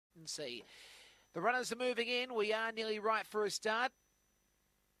and see. The runners are moving in. We are nearly right for a start.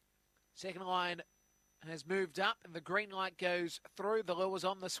 Second line has moved up and the green light goes through. The lure's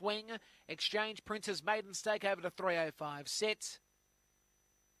on the swing. Exchange Prince's maiden stake over to 305. Set.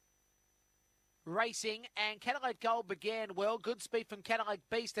 Racing, and Cadillac Gold began well. Good speed from Cadillac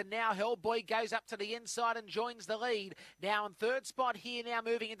Beast, and now Hellboy goes up to the inside and joins the lead. Now in third spot here, now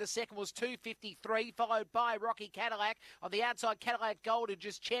moving into second was 253, followed by Rocky Cadillac. On the outside, Cadillac Gold had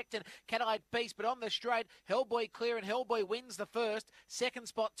just checked, and Cadillac Beast, but on the straight, Hellboy clear, and Hellboy wins the first. Second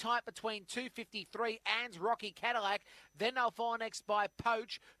spot tight between 253 and Rocky Cadillac. Then they'll follow next by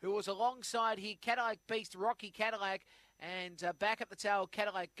Poach, who was alongside here, Cadillac Beast, Rocky Cadillac, and back at the tail,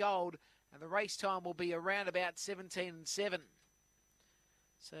 Cadillac Gold. And the race time will be around about 17:07.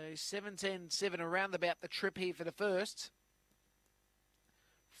 So 17:07 around about the trip here for the first.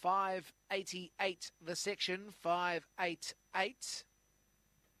 5:88 the section, 5:88.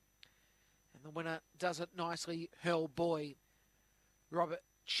 And the winner does it nicely, Hellboy. Robert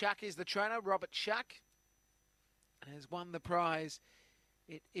Chuck is the trainer. Robert Chuck has won the prize.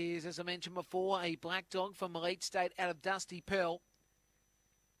 It is, as I mentioned before, a black dog from Elite State out of Dusty Pearl.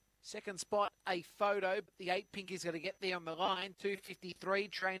 Second spot, a photo. But the 8 Pinky's going to get there on the line. 253,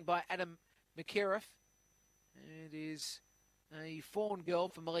 trained by Adam McCariff. It is a fawn girl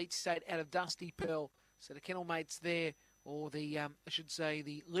from Elite State out of Dusty Pearl. So the kennel mates there, or the, I should say,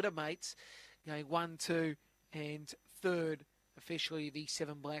 the litter mates, going 1, 2, and third, officially the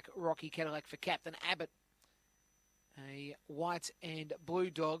 7 black Rocky Cadillac for Captain Abbott. A white and blue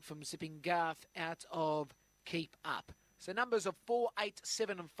dog from Zipping Garth out of Keep Up. So numbers of 4, 8,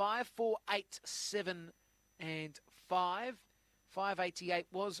 7 and 5, 4, 8, 7 and 5. 588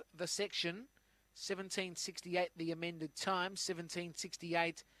 was the section. 1768 the amended time.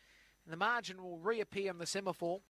 1768. And the margin will reappear on the semaphore.